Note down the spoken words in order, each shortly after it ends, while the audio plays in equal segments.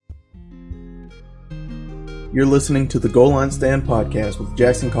You're listening to the Goal Line Stand podcast with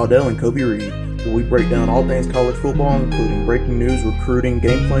Jackson Caudell and Coby Reed, where we break down all things college football, including breaking news, recruiting,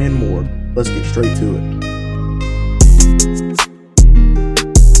 gameplay, and more. Let's get straight to it.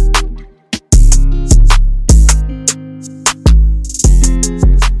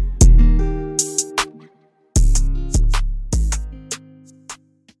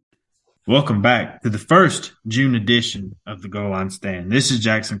 Welcome back to the first June edition of the Goal Line Stand. This is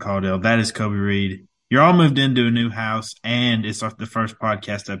Jackson Caudell. That is Coby Reed. You're all moved into a new house, and it's the first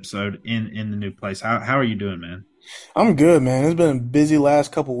podcast episode in the new place. How are you doing, man? I'm good, man. It's been a busy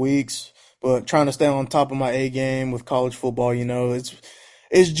last couple weeks, but trying to stay on top of my A game with college football. You know,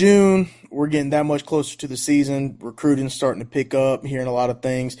 it's June. We're getting that much closer to the season. Recruiting's starting to pick up. Hearing a lot of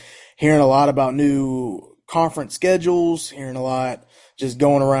things. Hearing a lot about new conference schedules. Hearing a lot just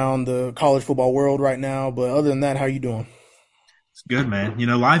going around the college football world right now. But other than that, how you doing? It's good, man. You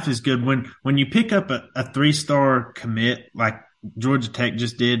know, life is good. When you pick up a three-star commit like Georgia Tech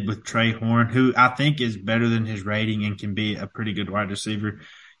just did with Trey Horn, who I think is better than his rating and can be a pretty good wide receiver,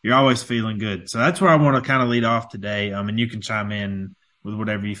 you're always feeling good. So that's where I want to kind of lead off today. And you can chime in with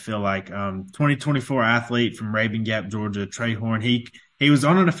whatever you feel like. 2024 athlete from Raven Gap, Georgia, Trey Horn. He was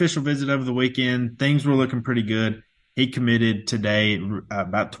on an official visit over the weekend. Things were looking pretty good. He committed today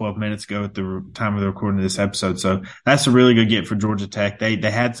about 12 minutes ago at the time of the recording of this episode. So that's a really good get for Georgia Tech. They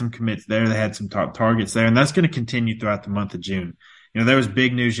had some commits there. They had some top targets there, and that's going to continue throughout the month of June. You know, there was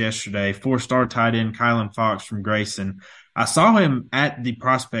big news yesterday. 4-star tight end Kylan Fox from Grayson. I saw him at the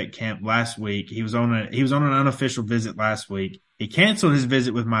prospect camp last week. He was on an unofficial visit last week. He canceled his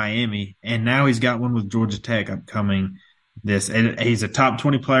visit with Miami, and now he's got one with Georgia Tech upcoming. He's a top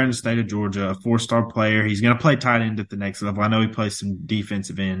 20 player in the state of Georgia, a 4-star player. He's going to play tight end at the next level. I know he plays some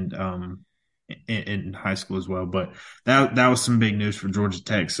defensive end in high school as well, but that was some big news for Georgia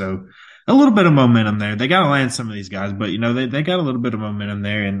Tech. So a little bit of momentum there. They got to land some of these guys, but you know they got a little bit of momentum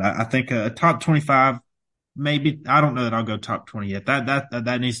there, and I think a top 25, maybe. I don't know that I'll go top 20 yet.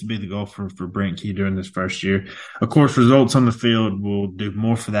 That needs to be the goal for Brent Key during this first year. Of course, results on the field will do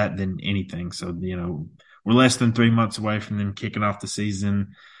more for that than anything. So you know. We're less than 3 months away from them kicking off the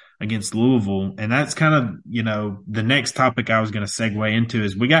season against Louisville. And that's kind of, you know, the next topic I was going to segue into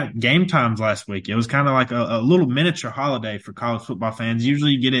is we got game times last week. It was kind of like a little miniature holiday for college football fans.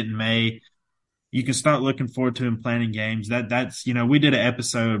 Usually you get it in May. You can start looking forward to and planning games. That's, you know, we did an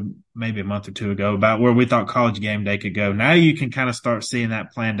episode maybe a month or two ago about where we thought college game day could go. Now you can kind of start seeing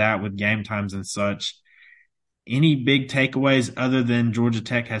that planned out with game times and such. Any big takeaways other than Georgia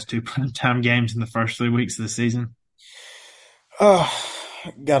Tech has 2 primetime games in the first 3 weeks of the season?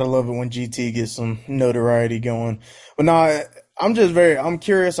 Gotta love it when GT gets some notoriety going. But no, I'm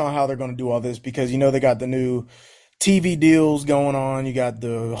curious on how they're going to do all this because, you know, they got the new TV deals going on. You got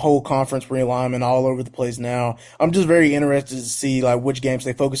the whole conference realignment all over the place now. I'm just very interested to see like which games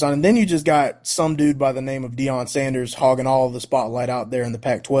they focus on. And then you just got some dude by the name of Deion Sanders hogging all of the spotlight out there in the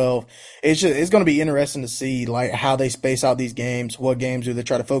Pac-12. It's going to be interesting to see like how they space out these games. What games do they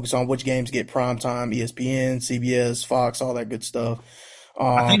try to focus on? Which games get primetime? ESPN, CBS, Fox, all that good stuff.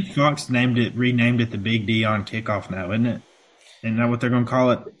 I think Fox renamed it the Big Deion Kickoff now, isn't it? Isn't that what they're going to call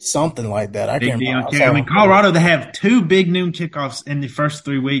it? Something like that. I can't remember. I mean, Colorado, they have 2 big noon kickoffs in the first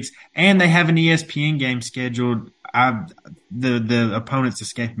 3 weeks, and they have an ESPN game scheduled. The opponent's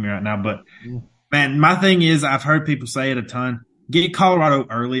escaping me right now, but man, my thing is I've heard people say it a ton. Get Colorado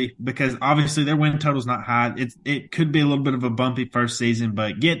early because obviously their win total's not high. It could be a little bit of a bumpy first season,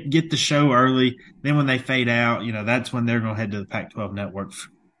 but get the show early. Then when they fade out, you know, that's when they're going to head to the Pac-12 network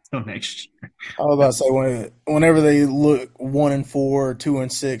until next year. I was about to say whenever they look 1-4,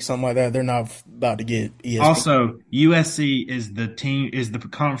 2-6, something like that, they're not about to get ESPN. Also, USC is the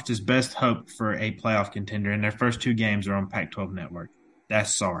conference's best hope for a playoff contender, and their first 2 games are on Pac-12 network. I'm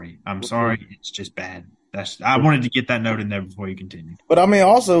sorry. It's just bad. I wanted to get that note in there before you continue. But I mean,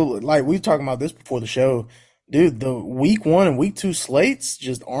 also, like we were talking about this before the show, dude. The week 1 and week 2 slates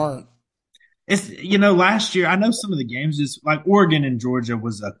just aren't. It's, you know, last year I know some of the games is like Oregon and Georgia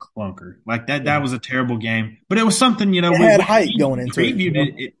was a clunker. Like that was a terrible game, but it was something, you know, we had hype going into it.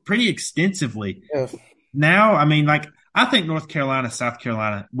 Previewed it pretty extensively. Yeah. Now, I mean, like I think North Carolina, South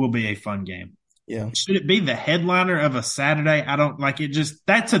Carolina will be a fun game. Yeah. Should it be the headliner of a Saturday? I don't like it.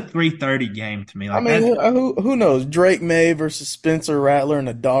 That's a 3:30 game to me. Like, I mean, who knows? Drake May versus Spencer Rattler in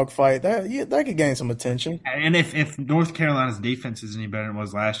a dogfight. That could gain some attention. And if North Carolina's defense is any better than it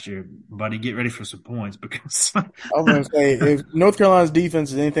was last year, buddy, get ready for some points because I was going to say if North Carolina's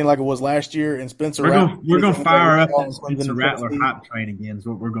defense is anything like it was last year, and Spencer Rattler, we're going to fire up that Spencer Rattler hype train again. Is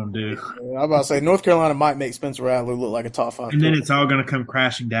what we're going to do. Yeah, I'm about to say North Carolina might make Spencer Rattler look like a top 5. And then it's all going to come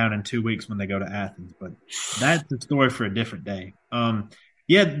crashing down in 2 weeks when they go to Athens, but that's a story for a different day.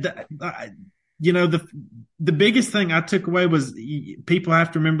 Yeah, the biggest thing I took away was people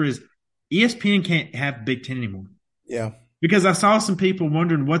have to remember is ESPN can't have Big Ten anymore Yeah. because I saw some people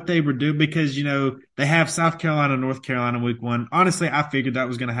wondering what they were doing because they have South Carolina, North Carolina week 1. Honestly, I figured that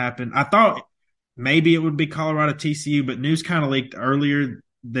was going to happen. I thought maybe it would be Colorado TCU, but news kind of leaked earlier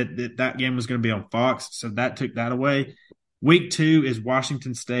that game was going to be on Fox, so that took that away. Week 2 is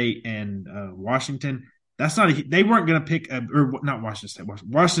Washington State and Washington. That's not they weren't going to pick or not Washington State,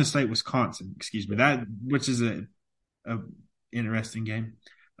 Washington State, Wisconsin. Excuse me, that which is a interesting game.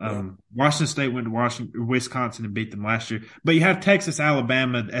 Yeah. Washington State went to Wisconsin and beat them last year, but you have Texas,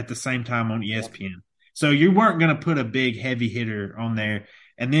 Alabama at the same time on Yeah. ESPN. So you weren't going to put a big heavy hitter on there,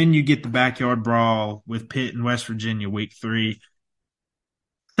 and then you get the backyard brawl with Pitt and West Virginia week 3.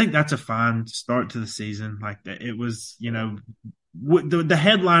 I think that's a fine start to the season. Like that, it was, the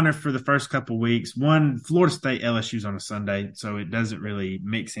headliner for the first couple weeks. One, Florida State LSU's on a Sunday, so it doesn't really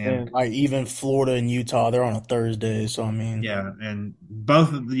mix in. And like even Florida and Utah, they're on a Thursday. So I mean, Yeah, and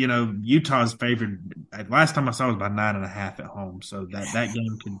both Utah's favored. Last time I saw it was by 9.5 at home, so that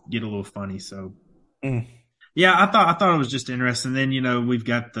game could get a little funny. So mm, yeah, I thought it was just interesting. Then we've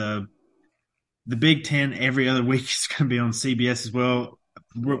got the Big Ten every other week is going to be on CBS as well.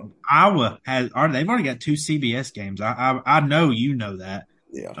 Iowa they've already got 2 CBS games. I know you know that.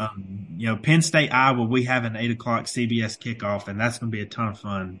 yeah. Penn State, Iowa, we have an 8 o'clock CBS kickoff, and that's going to be a ton of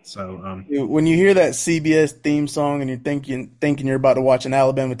fun. So, When you hear that CBS theme song and you're thinking you're about to watch an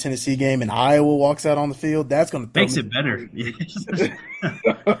Alabama Tennessee game and Iowa walks out on the field, that's going to throw makes me. it better.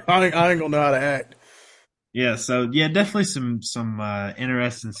 I ain't gonna know how to act. Yeah. So yeah, definitely some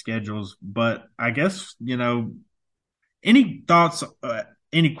interesting schedules, but I guess any thoughts.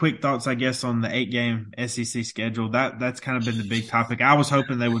 Any quick thoughts, I guess, on the 8-game SEC schedule? That's kind of been the big topic. I was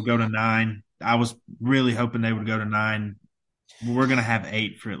hoping they would go to 9. I was really hoping they would go to 9. We're going to have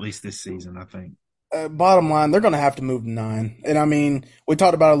 8 for at least this season, I think. Bottom line, they're going to have to move to 9. And I mean, we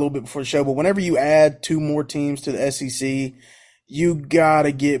talked about it a little bit before the show, but whenever you add 2 more teams to the SEC, you got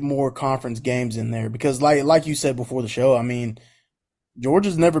to get more conference games in there because, like you said before the show, I mean,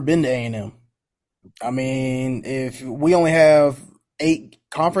 Georgia's never been to A&M. I mean, if we only have 8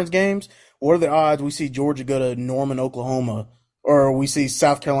 conference games, what are the odds we see Georgia go to Norman, Oklahoma, or we see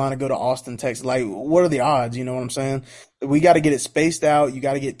South Carolina go to Austin, Texas? Like, what are the odds? You know what I'm saying? We got to get it spaced out. You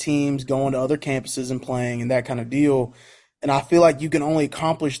got to get teams going to other campuses and playing and that kind of deal. And I feel like you can only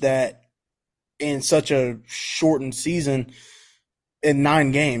accomplish that in such a shortened season in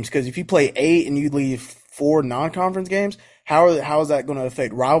 9 games. Because if you play 8 and you leave 4 non-conference games, how is that going to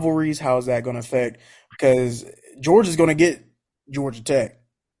affect rivalries? How is that going to affect? Because Georgia's going to get Georgia Tech.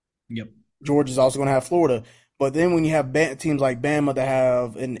 Yep. Georgia's also going to have Florida. But then when you have teams like Bama that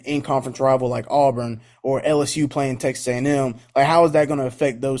have an in-conference rival like Auburn or LSU playing Texas A&M, like how is that going to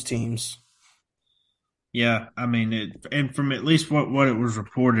affect those teams? Yeah, I mean, and from at least what it was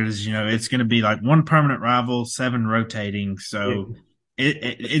reported is, it's going to be like 1 permanent rival, 7 rotating. So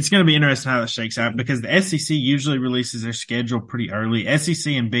it's going to be interesting how that shakes out because the SEC usually releases their schedule pretty early.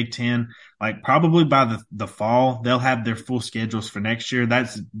 SEC and Big Ten, like probably by the fall, they'll have their full schedules for next year.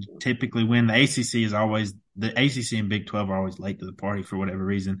 That's typically when the ACC and Big 12 are always late to the party for whatever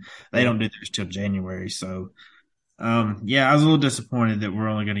reason. They don't do theirs till January. So, yeah, I was a little disappointed that we're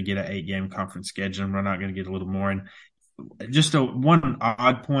only going to get an 8-game conference schedule and we're not going to get a little more. And just one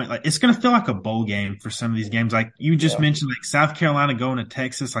odd point, like it's going to feel like a bowl game for some of these games. Like you just mentioned, like South Carolina going to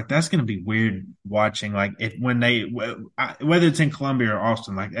Texas, like that's going to be weird watching. Like whether it's in Columbia or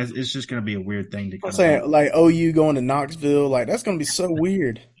Austin, like it's just going to be a weird thing to. I'm saying like OU going to Knoxville, like that's going to be so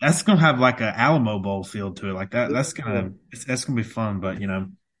weird. That's going to have like a Alamo Bowl feel to it, like that. That's going to be fun, but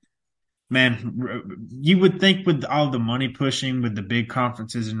man, you would think with all the money pushing with the big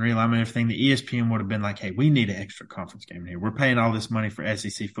conferences and realignment and everything, the ESPN would have been like, hey, we need an extra conference game here. We're paying all this money for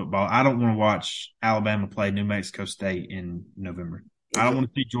SEC football. I don't want to watch Alabama play New Mexico State in November. I don't want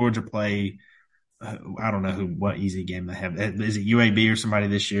to see Georgia play. I don't know what easy game they have. Is it UAB or somebody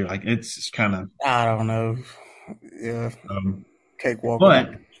this year? Like it's kind of. I don't know. Yeah. Cakewalk. But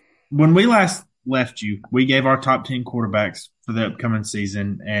when we last left you, we gave our top 10 quarterbacks for the upcoming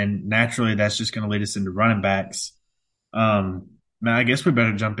season, and naturally that's just going to lead us into running backs. Man, I guess we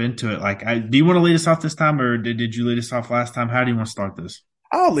better jump into it. Like, do you want to lead us off this time, or did you lead us off last time? How do you want to start this?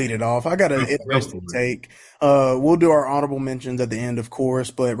 I'll lead it off. I got an interesting take. We'll do our honorable mentions at the end, of course,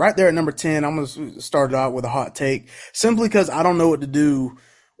 but right there at number 10, I'm going to start it out with a hot take simply because I don't know what to do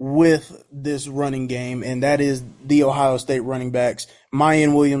with this running game, and that is the Ohio State running backs,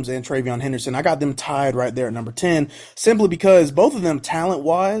 Mayan Williams and Travion Henderson. I got them tied right there at number 10, simply because both of them, talent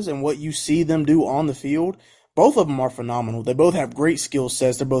wise, and what you see them do on the field, both of them are phenomenal. They both have great skill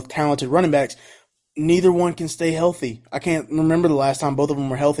sets. They're both talented running backs. Neither one can stay healthy. I can't remember the last time both of them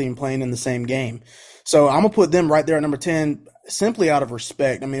were healthy and playing in the same game. So I'm gonna put them right there at number 10, simply out of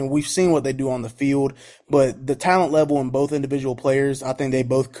respect. I mean, we've seen what they do on the field, but the talent level in both individual players, I think they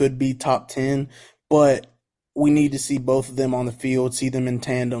both could be top 10, but we need to see both of them on the field, see them in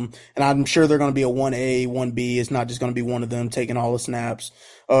tandem, and I'm sure they're going to be a 1A, 1B. It's not just going to be one of them taking all the snaps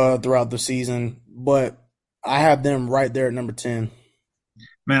throughout the season, but I have them right there at number 10.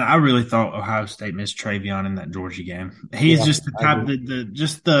 Man, I really thought Ohio State missed Travion in that Georgia game. He's Yeah, just the I type agree.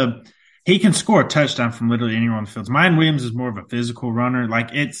 the he can score a touchdown from literally anywhere on the field. Mine Williams is more of a physical runner. Like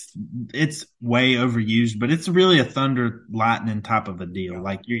it's way overused, but it's really a thunder lightning type of a deal. Yeah.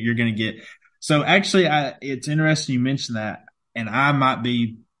 Like you're gonna get. So actually, it's interesting you mentioned that, and I might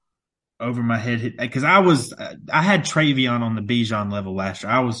be over my head because I had Travion on the Bijan level last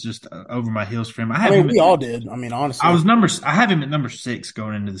year. I was just over my heels for him. I mean, we all did. I mean, honestly. I have him at number 6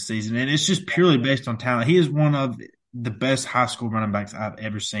 going into the season, and it's just purely based on talent. He is one of the best high school running backs I've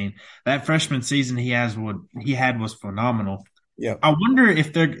ever seen. That freshman season what he had was phenomenal. Yeah. I wonder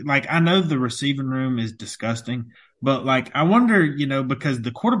if they're like, I know the receiving room is disgusting, but like I wonder, because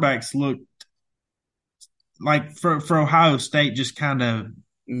the quarterbacks look like for Ohio State just kind of a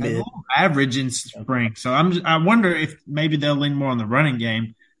Mid. little average in spring. So I wonder if maybe they'll lean more on the running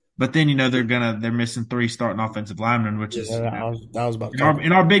game. But then they're missing 3 starting offensive linemen, which Yeah, is I was about to in talk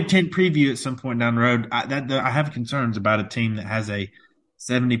our about. Big Ten preview at some point down the road. I have concerns about a team that has a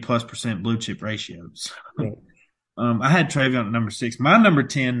 70+% blue chip ratios. Yeah. I had Travion at number 6. My number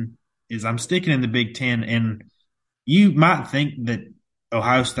 10 is I'm sticking in the Big Ten, and you might think that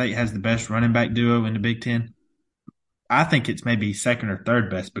Ohio State has the best running back duo in the Big Ten. I think it's maybe second or third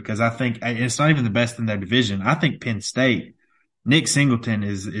best because I think it's not even the best in their division. I think Penn State, Nick Singleton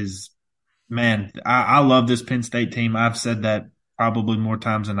is man. I love this Penn State team. I've said that probably more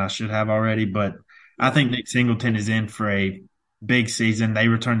times than I should have already, but I Yeah. think Nick Singleton is in for a big season. They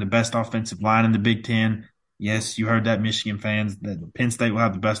return the best offensive line in the Big Ten. Yes, you heard that, Michigan fans. That Penn State will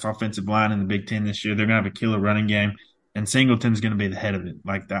have the best offensive line in the Big Ten this year. They're going to have a killer running game, and Singleton's going to be the head of it.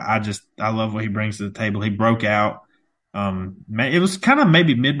 Like that, I love what he brings to the table. He broke out. It was kind of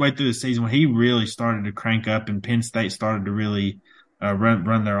maybe midway through the season when he really started to crank up, and Penn State started to really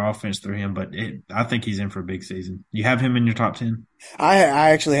run their offense through him. But I think he's in for a big season. You have him in your top 10? I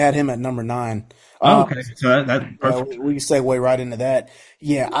actually had him at number 9. Oh, Uh, okay. So that's yeah, perfect. we can segue right into that.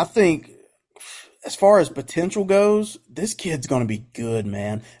 Yeah, I think as far as potential goes, this kid's going to be good,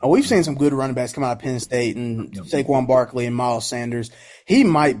 man. And we've seen some good running backs come out of Penn State and Yep. Saquon Barkley and Miles Sanders. He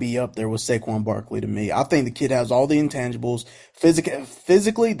might be up there with Saquon Barkley to me. I think the kid has all the intangibles.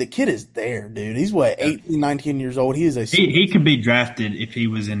 Physically, the kid is there, dude. He's what, Yeah. 18, 19 years old. He is a He could be drafted if he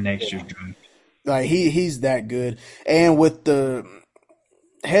was in next year's draft. like he's that good. And with the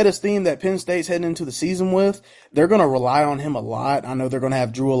head of steam that Penn State's heading into the season with, they're going to rely on him a lot. I know they're going to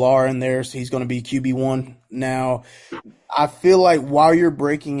have Drew Allar in there, so he's going to be QB1 now. I feel like while you're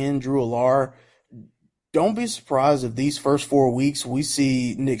breaking in Drew Allar, don't be surprised if these first 4 weeks we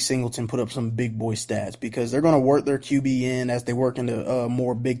see Nick Singleton put up some big boy stats because they're going to work their QB in as they work into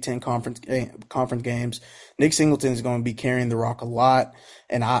more Big Ten conference games. Nick Singleton is going to be carrying the rock a lot,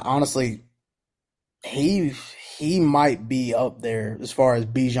 and I honestly he he might be up there as far as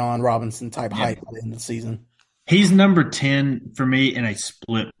Bijan Robinson type Yeah. hype by the end of the season. He's number 10 for me in a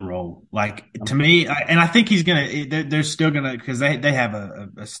split role. Like to me, and I think he's gonna. They're still gonna because they have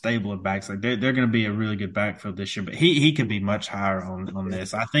a stable of backs. Like they're gonna be a really good backfield this year. But he could be much higher on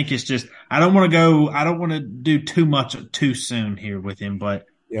this. I think it's just I don't want to go. I don't want to do too much too soon here with him. But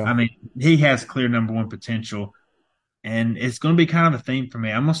Yeah, I mean, he has clear number 1 potential. And it's going to be kind of a theme for me.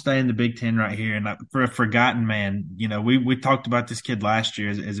 I'm going to stay in the Big Ten right here. And for a forgotten man, we talked about this kid last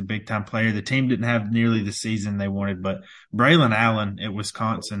year as a big time player. The team didn't have nearly the season they wanted, but Braylon Allen at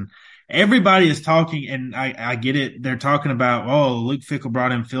Wisconsin, everybody is talking, and I get it. They're talking about, oh, Luke Fickle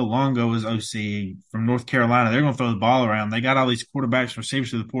brought in Phil Longo as OC from North Carolina. They're going to throw the ball around. They got all these quarterbacks, receivers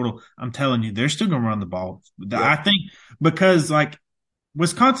to the portal. I'm telling you, they're still going to run the ball. yeah, I think because like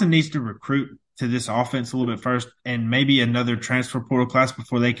Wisconsin needs to recruit to this offense a little bit first and maybe another transfer portal class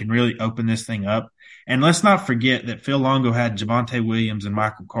before they can really open this thing up. And let's not forget that Phil Longo had Javonte Williams and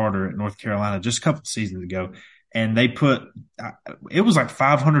Michael Carter at North Carolina just a couple of seasons ago. And they put, it was like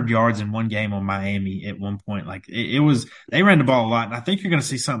 500 yards in one game on Miami at one point. Like it was, they ran the ball a lot. And I think you're going to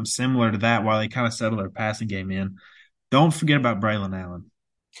see something similar to that while they kind of settle their passing game in. Don't forget about Braylon Allen.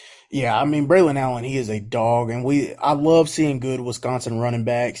 Yeah, I mean Braylon Allen, he is a dog, and I love seeing good Wisconsin running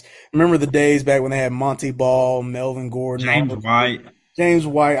backs. Remember the days back when they had Monty Ball, Melvin Gordon, all James those good White. James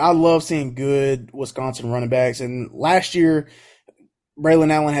White. I love seeing good Wisconsin running backs. And last year,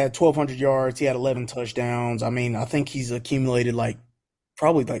 Braylon Allen had 1,200 yards. He had 11 touchdowns. I mean, I think he's accumulated like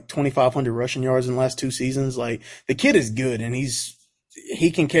probably like 2,500 rushing yards in the last 2 seasons. Like the kid is good, and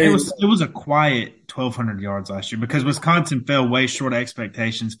he can It carry the. was it was a quiet 1,200 yards last year because Wisconsin fell way short of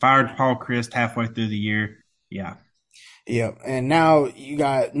expectations. Fired Paul Chryst halfway through the year. Yeah. Yeah, and now you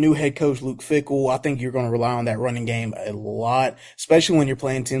got new head coach Luke Fickell. I think you're going to rely on that running game a lot, especially when you're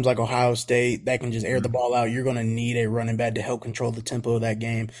playing teams like Ohio State that can just air the Mhm. ball out. You're going to need a running back to help control the tempo of that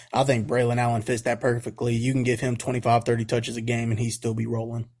game. I think Braylon Allen fits that perfectly. You can give him 25, 30 touches a game and he still be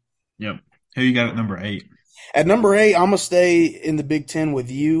rolling. Yep. Who you got at number 8? At number 8, I'm going to stay in the Big Ten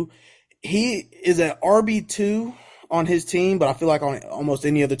with you. He is at RB2 on his team, but I feel like on almost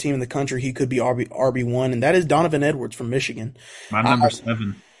any other team in the country, he could be RB1, and that is Donovan Edwards from Michigan. My number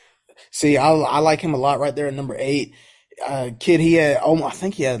 7. See, I like him a lot right there at number 8. Kid, I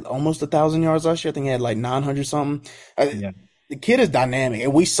think he had almost 1,000 yards last year. I think he had like 900 something. Yeah. The kid is dynamic,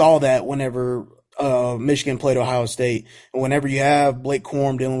 and we saw that whenever Michigan played Ohio State. And whenever you have Blake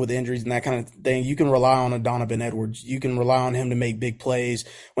Corum dealing with injuries and that kind of thing, you can rely on a Donovan Edwards. You can rely on him to make big plays.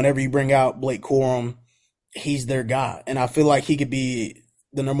 Whenever you bring out Blake Corum, he's their guy. And I feel like he could be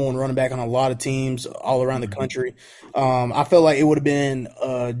the number one running back on a lot of teams all around the Mhm. country. I feel like it would have been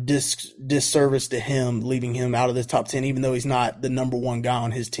a disservice to him leaving him out of this top 10, even though he's not the number one guy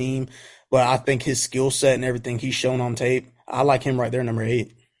on his team. But I think his skill set and everything he's shown on tape, I like him right there, number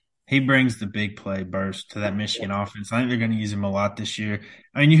 8. He brings the big play burst to that Michigan offense. I think they're going to use him a lot this year.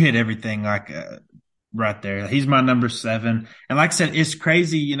 I mean, you hit everything right there. He's my number 7. And like I said, it's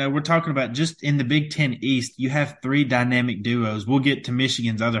crazy. You know, we're talking about just in the Big Ten East, you have 3 dynamic duos. We'll get to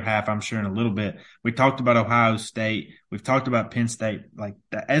Michigan's other half, I'm sure, in a little bit. We talked about Ohio State. We've talked about Penn State. Like,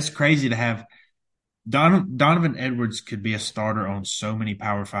 that's crazy to have Donovan Edwards could be a starter on so many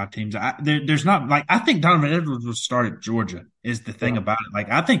Power Five teams. There's not like I think Donovan Edwards will start at Georgia. Is the thing Yeah. about it. Like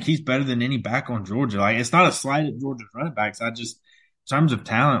I think he's better than any back on Georgia. Like it's not a slight at Georgia's running backs. I just in terms of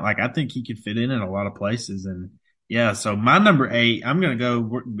talent, like I think he could fit in a lot of places. And yeah, so my number 8, I'm gonna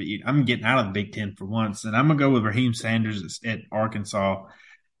go. I'm getting out of the Big Ten for once, and I'm gonna go with Raheem Sanders at Arkansas.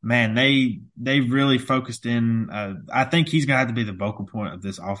 Man, they really focused in. I think he's gonna have to be the vocal point of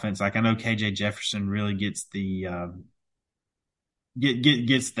this offense. Like I know KJ Jefferson really gets the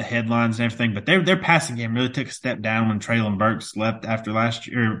gets the headlines and everything, but their passing game really took a step down when Traylon Burks left after last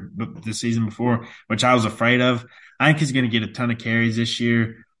year, the season before, which I was afraid of. I think he's going to get a ton of carries this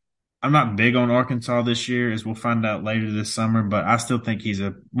year. I'm not big on Arkansas this year, as we'll find out later this summer, but I still think he's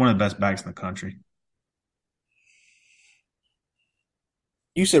one of the best backs in the country.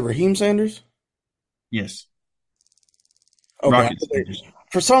 You said Raheem Sanders? Yes, Okay. Rocket Sanders.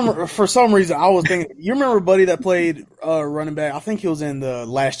 For some reason I was thinking you remember Buddy that played running back? I think he was in the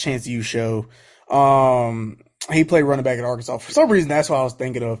Last Chance U show. He played running back at Arkansas. For some reason that's what I was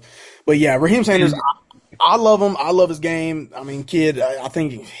thinking of. But yeah, Raheem Sanders, I love him. I love his game. I mean, kid, I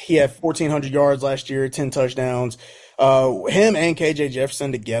think he had 1,400 yards last year, 10 touchdowns. Him and KJ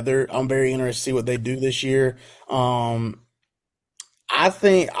Jefferson together, I'm very interested to see what they do this year. I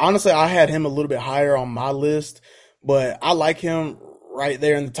think honestly, I had him a little bit higher on my list, but I like him right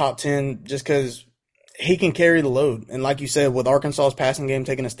there in the top 10 just because he can carry the load. And like you said, with Arkansas's passing game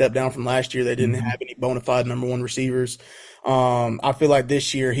taking a step down from last year, they didn't Mhm. have any bona fide number one receivers. I feel like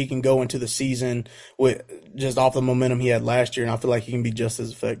this year he can go into the season with just off the momentum he had last year, and I feel like he can be just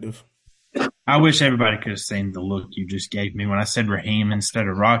as effective. I wish everybody could have seen the look you just gave me when I said Raheem instead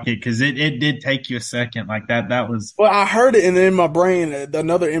of Rocket, because it did take you a second like that. That was Well, I heard it, and then in my brain,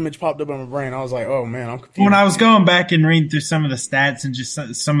 another image popped up in my brain. I was like, "Oh man, I'm when confused." I was going back and reading through some of the stats and just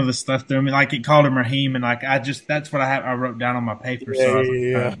some of the stuff through me, like it called him Raheem, and like that's what I wrote down on my paper. Yeah, So I was like,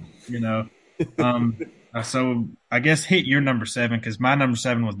 yeah, you know, so I guess hit your number 7 because my number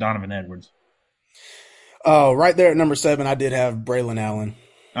 7 was Donovan Edwards. Oh, right there at number 7, I did have Braylon Allen.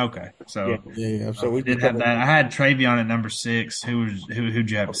 Okay, Yeah, so yeah, yeah. So I we did have covered. that. I had Travion at number 6. Who'd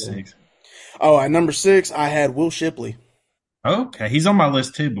you have at Okay. 6? Oh, at number 6, I had Will Shipley. Okay, he's on my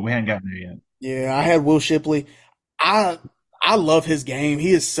list too, but we haven't gotten there yet. Yeah, I had Will Shipley. I I love his game.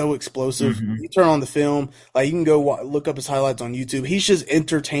 He is so explosive. Hmm. You turn on the film, like you can go look up his highlights on YouTube. He's just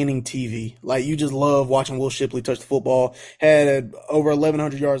entertaining TV. Like you just love watching Will Shipley touch the football. Had over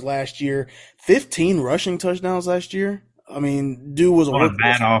 1,100 yards last year, 15 rushing touchdowns last year. I mean, dude was a On a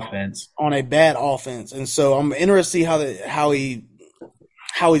bad workhorse offense. on a bad offense, and so I'm interested to see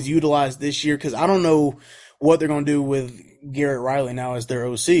how he's utilized this year because I don't know what they're going to do with Garrett Riley now as their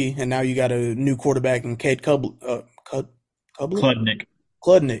OC, and now you got a new quarterback in Cade Kublik? Klubnik.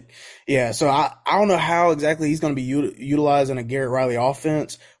 Kludnick. Yeah, so I don't know how exactly he's going to be utilized in a Garrett Riley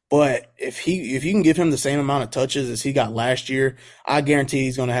offense, but if you can give him the same amount of touches as he got last year, I guarantee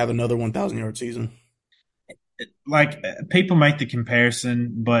he's going to have another 1,000-yard season. Like people make the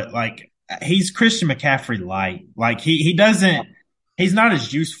comparison, but like he's Christian McCaffrey light. Like he doesn't he's not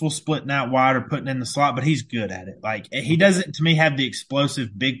as useful splitting out wide or putting in the slot, but he's good at it. Like he doesn't to me have the explosive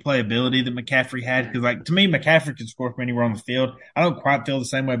big playability that McCaffrey had. Because like to me, McCaffrey can score from anywhere on the field. I don't quite feel the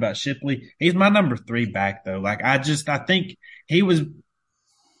same way about Shipley. He's my number 3 back though. Like I think he was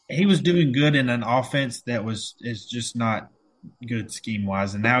he was doing good in an offense that was is just not good scheme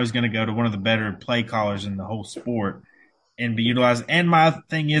wise, and now he's going to go to one of the better play callers in the whole sport and be utilized. And my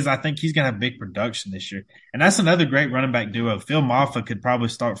thing is, I think he's going to have big production this year, and that's another great running back duo. Phil Maffa could probably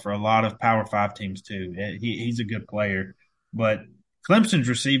start for a lot of Power Five teams too. He's a good player, but Clemson's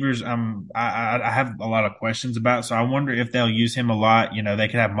receivers, I have a lot of questions about. So I wonder if they'll use him a lot. You know, they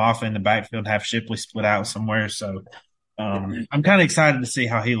could have Maffa in the backfield, have Shipley split out somewhere. So I'm kind of excited to see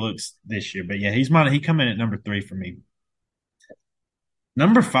how he looks this year. But yeah, he come in at number 3 for me.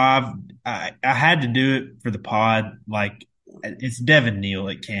 Number 5, I had to do it for the pod. Like it's Devin Neal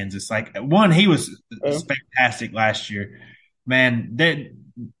at Kansas. Like one, he was Uh, fantastic last year. Man, that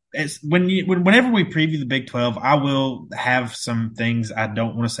it's whenever we preview the Big 12, I will have some things I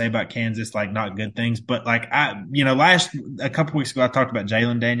don't want to say about Kansas, like not good things. But like last a couple weeks ago, I talked about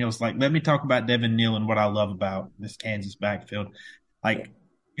Jalen Daniels. Like, let me talk about Devin Neal and what I love about this Kansas backfield. Like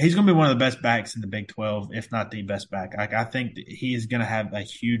he's going to be one of the best backs in the Big 12, if not the best back. Like, I think that he is going to have a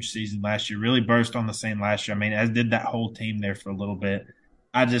huge season last year, really burst on the scene last year. I mean, as did that whole team there for a little bit.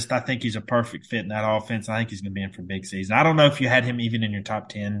 I think he's a perfect fit in that offense. I think he's going to be in for a big season. I don't know if you had him even in your top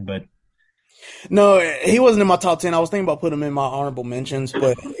 10, but no, he wasn't in my top 10. I was thinking about putting him in my honorable mentions,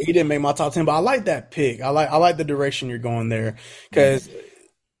 but he didn't make my top 10. But I like that pick. I like the direction you're going there yeah. because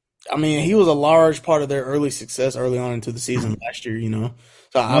I mean he was a large part of their early success early on into the season last year. You know,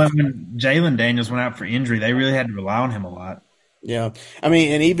 so I Well, when Jalen Daniels went out for injury, they really had to rely on him a lot. Yeah, I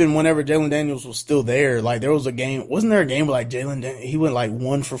mean, and even whenever Jalen Daniels was still there, like there was a game, wasn't there a game where like he went like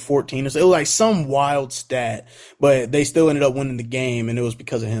 1 for 14 or so? It was like some wild stat, but they still ended up winning the game, and it was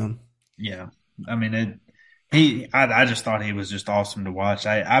because of him. Yeah. I mean, I just thought he was just awesome to watch.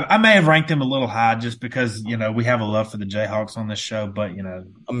 I may have ranked him a little high just because, we have a love for the Jayhawks on this show, but,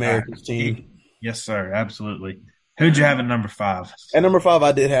 America's team. yes, sir. Absolutely. Who'd you have at number 5? At number 5,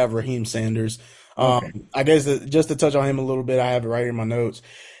 I did have Raheem Sanders. Okay. I guess just to touch on him a little bit, I have it right here in my notes.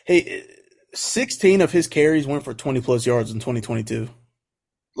 Hey, 16 of his carries went for 20 plus yards in 2022.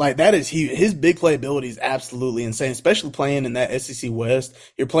 Like that is his big playability is absolutely insane, especially playing in that SEC West.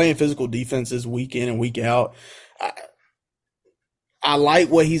 You're playing physical defenses week in and week out. I, I like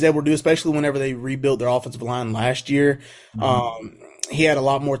what he's able to do, especially whenever they rebuilt their offensive line last year. Mhm. He had a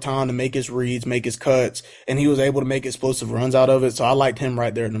lot more time to make his reads, make his cuts, and he was able to make explosive runs out of it. So I liked him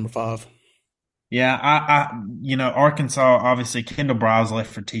right there at number 5. Yeah, Arkansas, obviously, Kendall Briles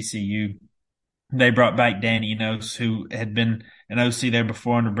left for TCU. They brought back Dan Enos, who had been an OC there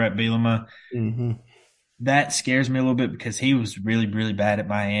before under Brett Bielema. Mm-hmm. That scares me a little bit because he was really, really bad at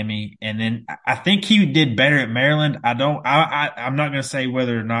Miami, and then I think he did better at Maryland. I'm not going to say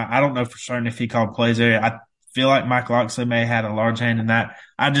whether or not. I don't know for certain if he called plays there. I feel like Mike Loxley may have had a large hand in that.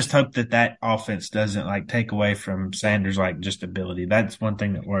 I just hope that offense doesn't like take away from Sanders' like just ability. That's one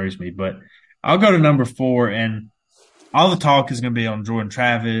thing that worries me. But I'll go to number 4, and all the talk is going to be on Jordan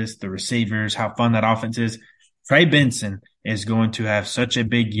Travis, the receivers, how fun that offense is. Trey Benson is going to have such a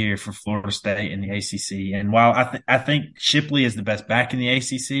big year for Florida State in the ACC. And while I think Shipley is the best back in the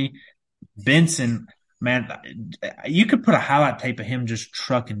ACC, Benson, man, you could put a highlight tape of him just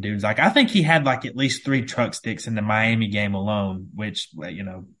trucking dudes. Like I think he had like at least 3 truck sticks in the Miami game alone, which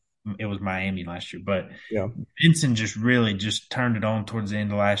it was Miami last year, but Yeah. Benson just really just turned it on towards the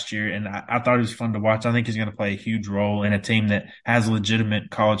end of last year, and I thought it was fun to watch. I think he's going to play a huge role in a team that has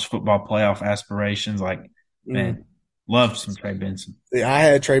legitimate college football playoff aspirations. Like, Mm. man, loved some Trey Benson. Yeah, I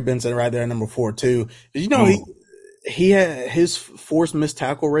had Trey Benson right there at number 4 too. Did you know he Oh, he had his forced missed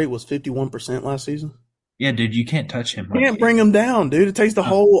tackle rate was 51% last season? yeah, dude, you can't touch him. Like, Can't bring him down, dude. It takes the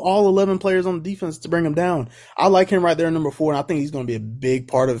whole all 11 players on the defense to bring him down. I like him right there at number 4, and I think he's going to be a big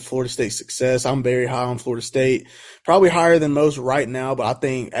part of Florida State's success. I'm very high on Florida State, probably higher than most right now, but I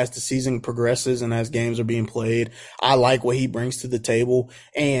think as the season progresses and as games are being played, I like what he brings to the table.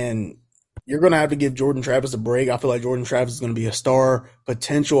 And you're going to have to give Jordan Travis a break. I feel like Jordan Travis is going to be a star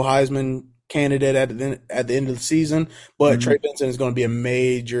potential Heisman candidate at the end of the season, but mhm. Trey Benson is going to be a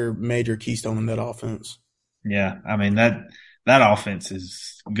major keystone in that offense. Yeah, I mean that offense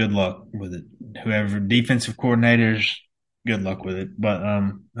is good luck with it. Whoever defensive coordinators, good luck with it. But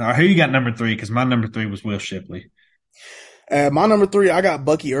who you got number three? Because my number three was Will Shipley. My number three, I got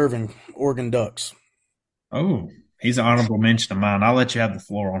Bucky Irving, Oregon Ducks. Oh, he's an honorable mention of mine. I'll let you have the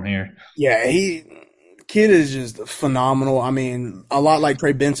floor on here. Yeah, kid is just phenomenal. I mean, a lot like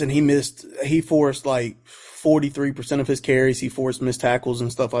Trey Benson, he forced like 43% of his carries. He forced missed tackles and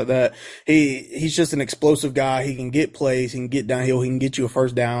stuff like that. He's just an explosive guy. He can get plays, he can get downhill, he can get you a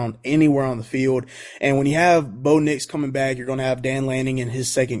first down anywhere on the field. And when you have Bo Nix coming back, you're going to have Dan Lanning in his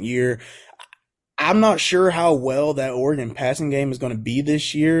second year. I'm not sure how well that Oregon passing game is going to be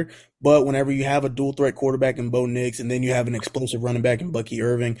this year, but whenever you have a dual threat quarterback in Bo Nix and then you have an explosive running back in Bucky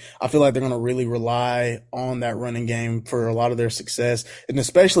Irving, I feel like they're going to really rely on that running game for a lot of their success. And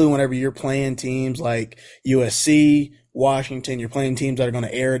especially whenever you're playing teams like USC, Washington, you're playing teams that are going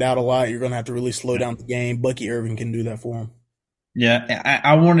to air it out a lot. You're going to have to really slow down the game. Bucky Irving can do that for them. Yeah,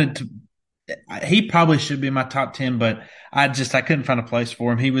 I wanted to. He probably should be in my top 10, but I couldn't find a place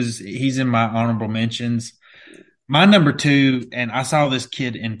for him. He's in my honorable mentions. My number two, and I saw this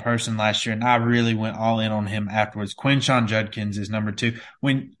kid in person last year, and I really went all in on him afterwards. Quinshawn Judkins is number two.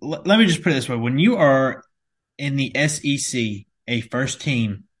 Let me just put it this way: when you are in the SEC, a first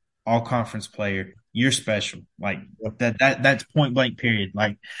team all conference player, you're special. Like that's point blank period.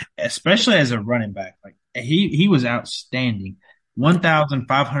 Like especially as a running back, like he was outstanding.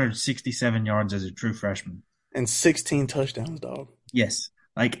 1,567 yards as a true freshman. And 16 touchdowns, dog. Yes.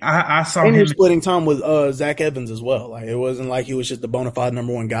 Like I saw And he him. was splitting time with Zach Evans as well. Like it wasn't like he was just the bona fide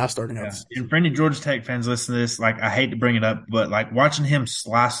number one guy starting out the Yeah. season. And for any Georgia Tech fans listening to this, like I hate to bring it up, but like watching him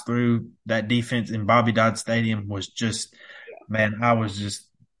slice through that defense in Bobby Dodd Stadium was just, man,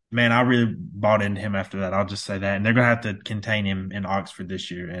 man, I really bought into him after that. I'll just say that. And they're gonna have to contain him in Oxford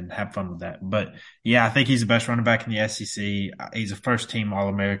this year and have fun with that. But yeah, I think he's the best running back in the SEC. He's a first team All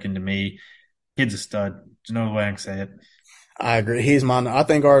American to me. Kid's a stud. There's no way I can say it. I agree. He's mine. I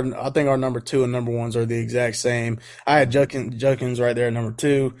think our number two and number ones are the exact same. I had Judkins right there at number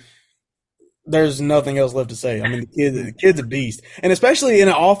two. There's nothing else left to say. I mean, the kid's a beast, and especially in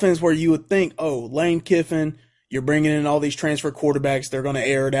an offense where you would think, oh, Lane Kiffin, you're bringing in all these transfer quarterbacks, they're going to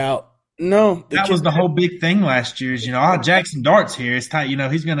air it out. No, the That kid. was the whole big thing last year is, Jackson Dart's here. It's tight.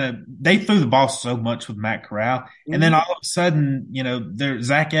 They threw the ball so much with Matt Corral. And then Mhm. all of a sudden,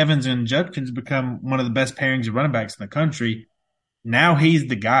 Zach Evans and Judkins become one of the best pairings of running backs in the country. Now he's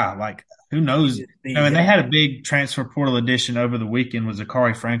the guy. Like, who knows? And they had a big transfer portal addition over the weekend was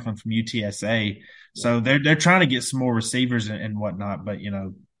Akari Franklin from UTSA. So they're trying to get some more receivers and whatnot. But,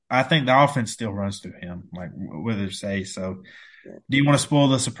 I think the offense still runs through him, like Withers say. So do you want to spoil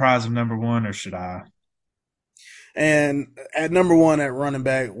the surprise of number one or should I? And at number one at running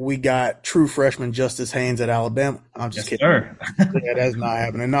back, we got true freshman Justice Haynes at Alabama. I'm just Yes, kidding. sir. Yeah, that's not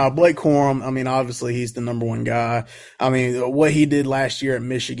happening. No, Blake Corum, I mean, obviously he's the number one guy. I mean, what he did last year at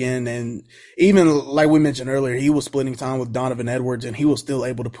Michigan, and even like we mentioned earlier, he was splitting time with Donovan Edwards, and he was still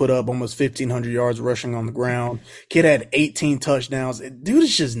able to put up almost 1,500 yards rushing on the ground. Kid had 18 touchdowns. Dude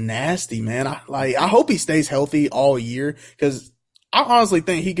is just nasty, man. I hope he stays healthy all year because I honestly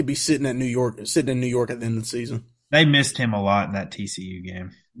think he could be sitting in New York at the end of the season. They missed him a lot in that TCU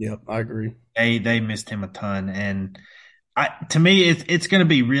game. Yep, I agree. They missed him a ton, and to me it's going to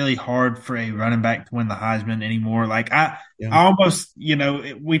be really hard for a running back to win the Heisman anymore. Like Yeah. I almost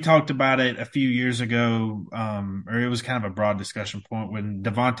we talked about it a few years ago, or it was kind of a broad discussion point when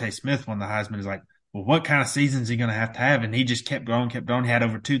Devontae Smith won the Heisman. Is like, well, what kind of season is he going to have? And he just kept going, kept going. He had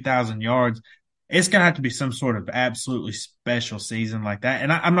over 2,000 yards. It's going to have to be some sort of absolutely special season like that. And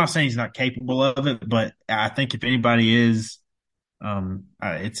I'm not saying he's not capable of it, but I think if anybody is,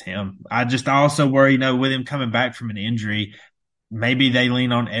 it's him. I also worry, with him coming back from an injury, maybe they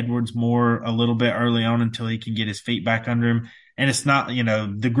lean on Edwards more a little bit early on until he can get his feet back under him. And it's not,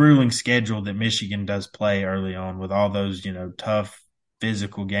 the grueling schedule that Michigan does play early on with all those, tough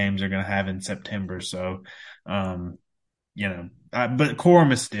physical games they're going to have in September. So, but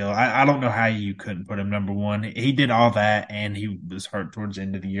Corum is still, I don't know how you couldn't put him number one. He did all that and he was hurt towards the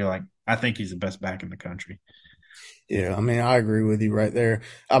end of the year. Like, I think he's the best back in the country. Yeah, I mean, I agree with you right there.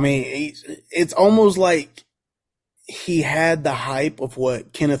 I mean, it's almost like he had the hype of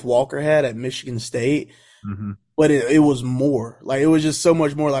what Kenneth Walker had at Michigan State, Mm-hmm. but it was more. Like, it was just so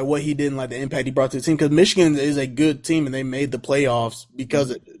much more like what he did and like the impact he brought to the team. Because Michigan is a good team and they made the playoffs because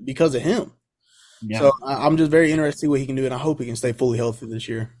of him. Yeah. So I'm just very interested to see what he can do, and I hope he can stay fully healthy this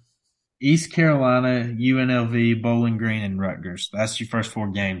year. East Carolina, UNLV, Bowling Green, and Rutgers. That's your first four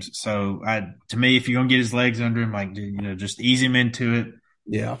games. So, to me, if you're gonna get his legs under him, like just ease him into it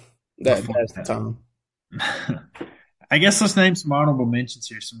Yeah, before that's the that. time. I guess let's name some honorable mentions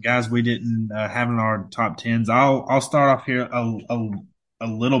here. Some guys we didn't have in our top tens. I'll start off here a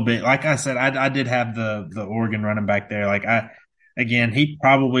little bit. Like I said, I did have the Oregon running back there. Like again, he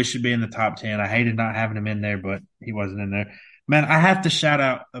probably should be in the top 10. I hated not having him in there, but he wasn't in there. Man, I have to shout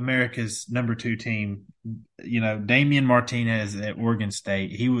out America's number 2 team. Damian Martinez at Oregon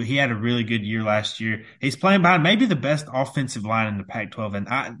State. He had a really good year last year. He's playing behind maybe the best offensive line in the Pac-12, and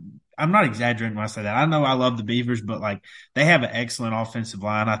I'm not exaggerating when I say that. I know I love the Beavers, but like they have an excellent offensive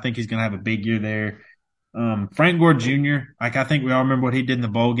line. I think he's going to have a big year there. Frank Gore Jr. Like I think we all remember what he did in the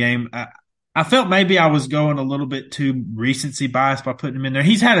bowl game. I felt maybe I was going a little bit too recency biased by putting him in there.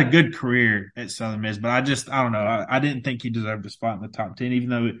 He's had a good career at Southern Miss, but I don't know. I didn't think he deserved a spot in the top 10, even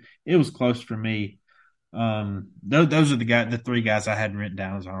though it was close for me. Those are the 3 guys I had written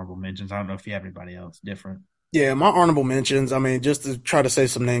down as honorable mentions. I don't know if you have anybody else different. Yeah, my honorable mentions. I mean, just to try to say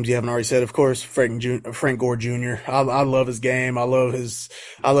some names you haven't already said. Of course, Frank Gore Jr. I love his game. I love his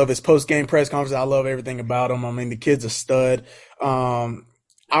post game press conference. I love everything about him. I mean, the kid's a stud.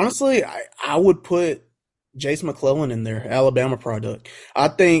 Honestly, I would put Jace McClellan in there, Alabama product. I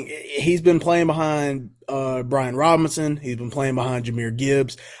think he's been playing behind Brian Robinson. He's been playing behind Jahmyr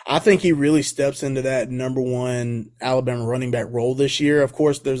Gibbs. I think he really steps into that number 1 Alabama running back role this year. Of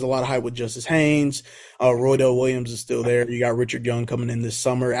course, there's a lot of hype with Justice Haynes. Roydell Williams is still there. You got Richard Young coming in this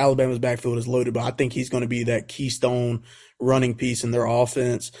summer. Alabama's backfield is loaded, but I think he's going to be that keystone running piece in their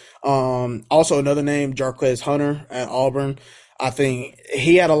offense. Also another name, Jarquez Hunter at Auburn. I think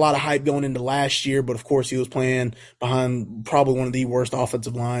he had a lot of hype going into last year, but of course he was playing behind probably one of the worst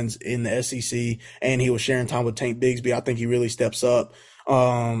offensive lines in the SEC, and he was sharing time with Tank Bigsby. I think he really steps up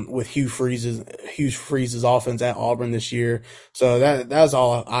with Hugh Freeze's offense at Auburn this year. So that's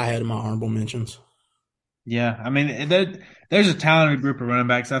all I had in my honorable mentions. Yeah, I mean, there's a talented group of running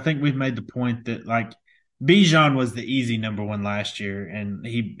backs. I think we've made the point that like Bijan was the easy number 1 last year, and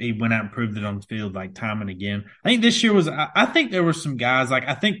he went out and proved it on the field like time and again. I think this year I think there were some guys like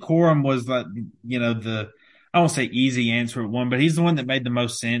I think Corum was like I won't say easy answer at 1, but he's the one that made the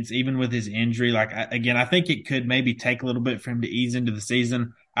most sense even with his injury. Like I think it could maybe take a little bit for him to ease into the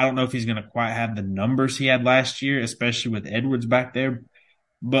season. I don't know if he's going to quite have the numbers he had last year, especially with Edwards back there.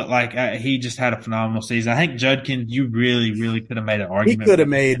 But like he just had a phenomenal season. I think Judkins, you really, really could have made an He argument. could have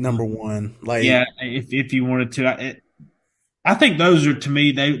made number 1. Like, yeah, if you wanted to. I think those are to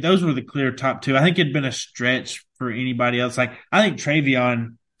me. Those were the clear top 2. I think it'd been a stretch for anybody else. Like I think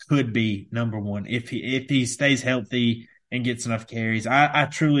Travion could be number 1 if he stays healthy and gets enough carries. I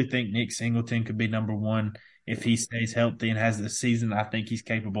truly think Nick Singleton could be number 1 if he stays healthy and has the season I think he's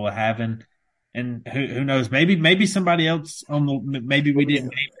capable of having. And who knows? Maybe somebody else on the maybe we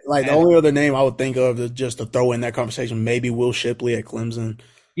didn't like the only other name I would think of is just to throw in that conversation, maybe Will Shipley at Clemson.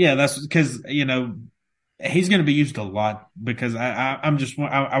 Yeah, that's because he's going to be used a lot because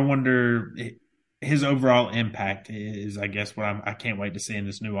I wonder his overall impact is I guess what I can't wait to see in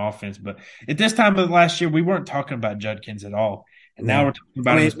this new offense. But at this time of last year, we weren't talking about Judkins at all, and now we're talking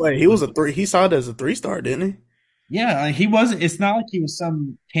about. I mean, wait, he was a 3. He signed as a 3-star, didn't he? Yeah, he wasn't. It's not like he was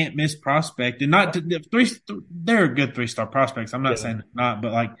some can't miss prospect, and not they're good 3-star prospects. I'm not saying they're not,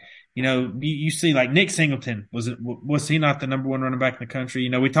 but like you see like Nick Singleton was he not the number 1 running back in the country?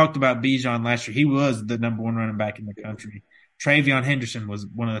 We talked about Bijan last year. He was the number 1 running back in the country. Travion Henderson was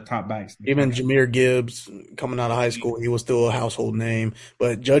one of the top backs. Even Jahmyr Gibbs coming out of high school, he was still a household name.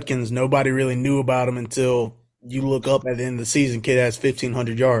 But Judkins, nobody really knew about him until you look up at the end of the season. Kid has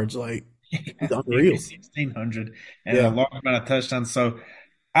 1,500 yards, like. It's unreal. 1,600 and a large amount of touchdowns. So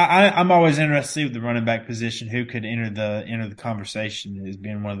I'm always interested to see with the running back position who could enter the conversation as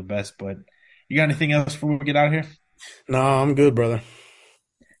being one of the best. But you got anything else before we get out of here? No, I'm good, brother.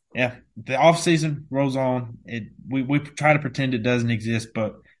 Yeah, the off season rolls on. We try to pretend it doesn't exist,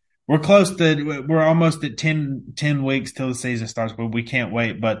 but we're almost at 10 weeks till the season starts, but we can't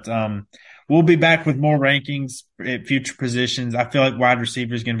wait. But we'll be back with more rankings at future positions. I feel like wide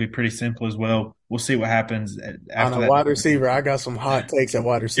receiver is going to be pretty simple as well. We'll see what happens after that. Wide receiver, I got some hot takes at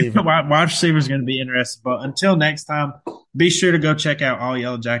wide receiver. Wide receiver is going to be interesting. But until next time, be sure to go check out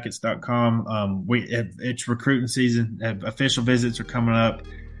allyellowjackets.com. It's recruiting season. Official visits are coming up.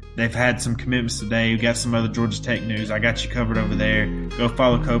 They've had some commitments today. We got some other Georgia Tech news. I got you covered over there. Go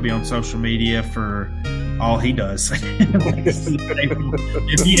follow Coby on social media for all he does.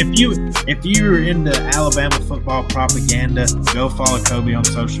 if you're into Alabama football propaganda, go follow Coby on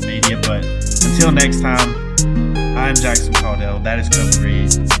social media. But until next time, I'm Jackson Caudill. That is Coby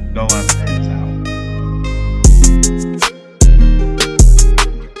Reed. Go Lions fans out.